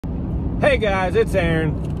Hey guys, it's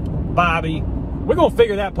Aaron, Bobby. We're gonna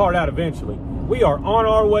figure that part out eventually. We are on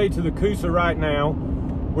our way to the Coosa right now.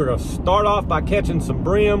 We're gonna start off by catching some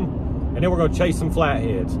brim, and then we're gonna chase some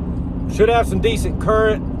flatheads. Should have some decent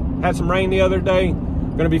current, had some rain the other day.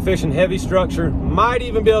 Gonna be fishing heavy structure, might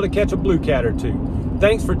even be able to catch a blue cat or two.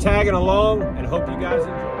 Thanks for tagging along, and hope you guys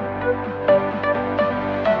enjoy.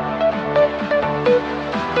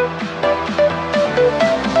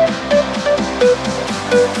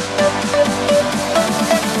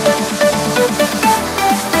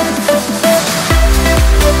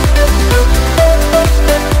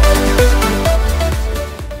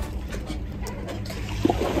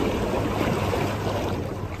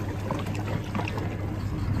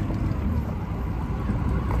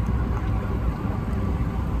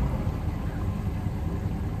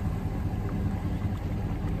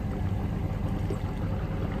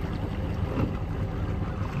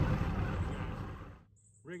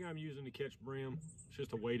 Rig I'm using to catch brim, it's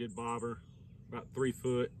just a weighted bobber, about 3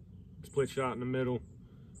 foot, split shot in the middle,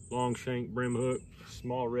 long shank brim hook,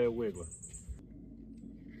 small red wiggler.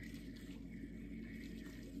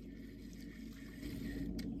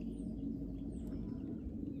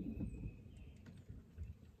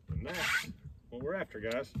 And that's what we're after,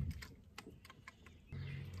 guys.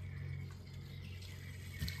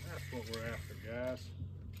 That's what we're after, guys.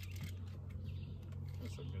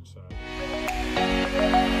 That's a good size.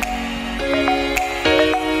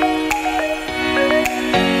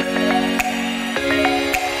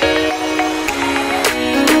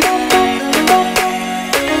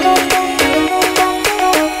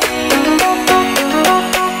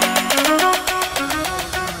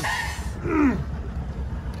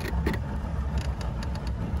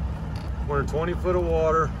 20 foot of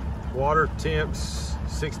water temps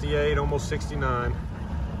 68, almost 69,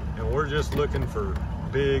 and we're just looking for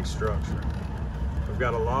big structure. We've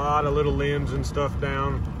got a lot of little limbs and stuff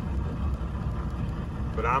down,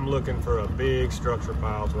 but I'm looking for a big structure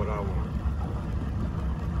pile is what I want.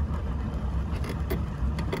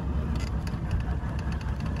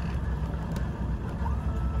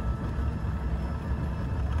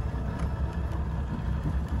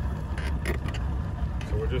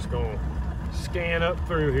 So we're just gonna scan up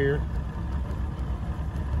through here.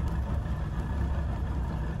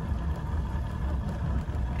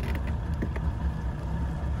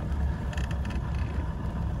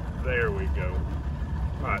 There we go.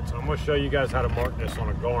 All right, so I'm gonna show you guys how to mark this on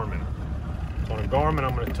a Garmin. So on a Garmin,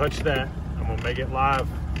 I'm gonna touch that. I'm gonna make it live,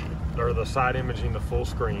 or the side imaging, the full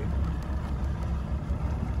screen.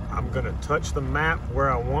 I'm gonna touch the map where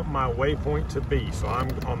I want my waypoint to be. So I'm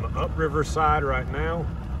on the upriver side right now.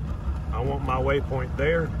 I want my waypoint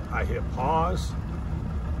there. I hit pause.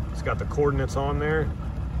 It's got the coordinates on there.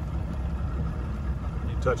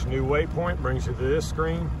 You touch new waypoint, brings you to this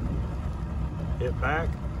screen. Hit back,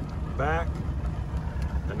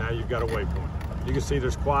 and now you've got a waypoint. You can see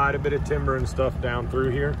there's quite a bit of timber and stuff down through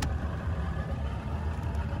here.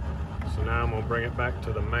 So now I'm gonna bring it back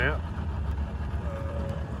to the map.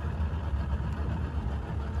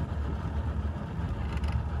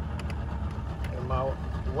 And my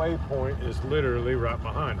waypoint is literally right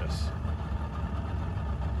behind us.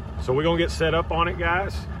 So we're gonna get set up on it,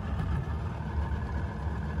 guys,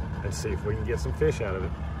 and see if we can get some fish out of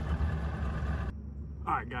it.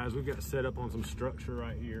 All right, guys, we've got set up on some structure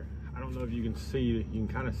right here. I don't know if you can see, you can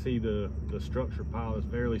kind of see the structure pile is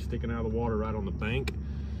barely sticking out of the water right on the bank.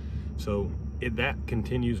 So that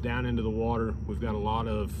continues down into the water. We've got a lot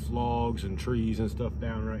of logs and trees and stuff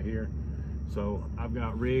down right here. So I've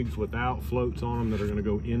got rigs without floats on them that are gonna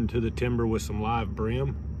go into the timber with some live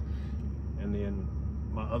brim. And then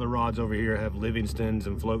my other rods over here have Livingstons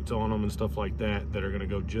and floats on them and stuff like that that are gonna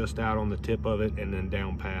go just out on the tip of it and then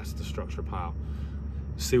down past the structure pile.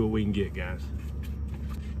 See what we can get, guys.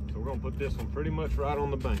 So we're gonna put this one pretty much right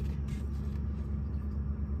on the bank.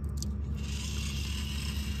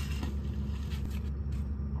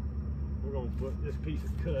 We're gonna put this piece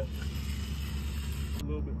of cut a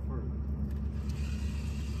little bit further.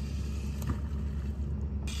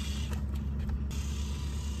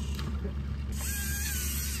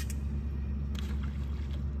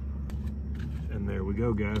 And there we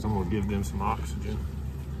go, guys. I'm gonna give them some oxygen.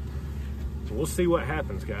 So we'll see what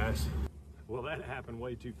happens, guys. Well, that happened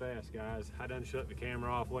way too fast, guys. I done shut the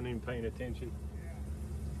camera off, wasn't even paying attention.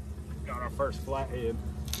 Got our first flathead.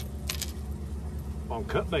 On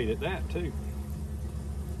cut bait at that, too.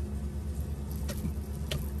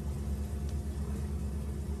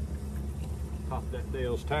 Pop that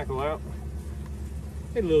Dale's tackle out.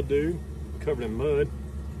 Hey, little dude, covered in mud.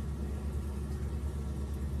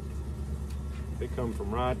 They come from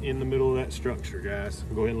right in the middle of that structure, guys.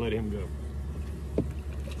 Go ahead and let him go.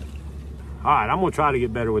 All right, I'm gonna try to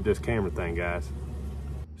get better with this camera thing, guys.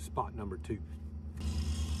 Spot number 2.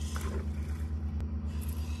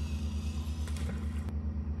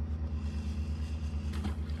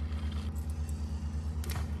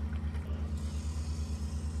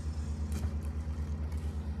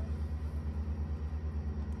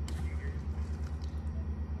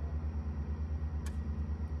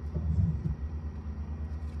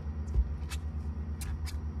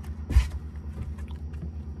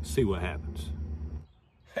 See what happens.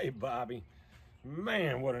 Hey, Bobby.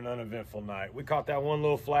 Man, what an uneventful night. We caught that one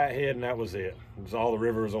little flathead and that was it. It was all the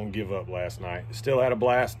river was gonna give up last night. Still had a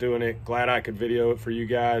blast doing it. Glad I could video it for you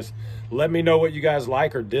guys. Let me know what you guys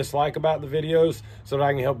like or dislike about the videos so that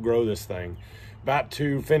I can help grow this thing. About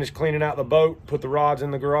to finish cleaning out the boat, put the rods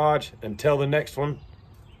in the garage. Until the next one,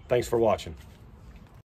 thanks for watching.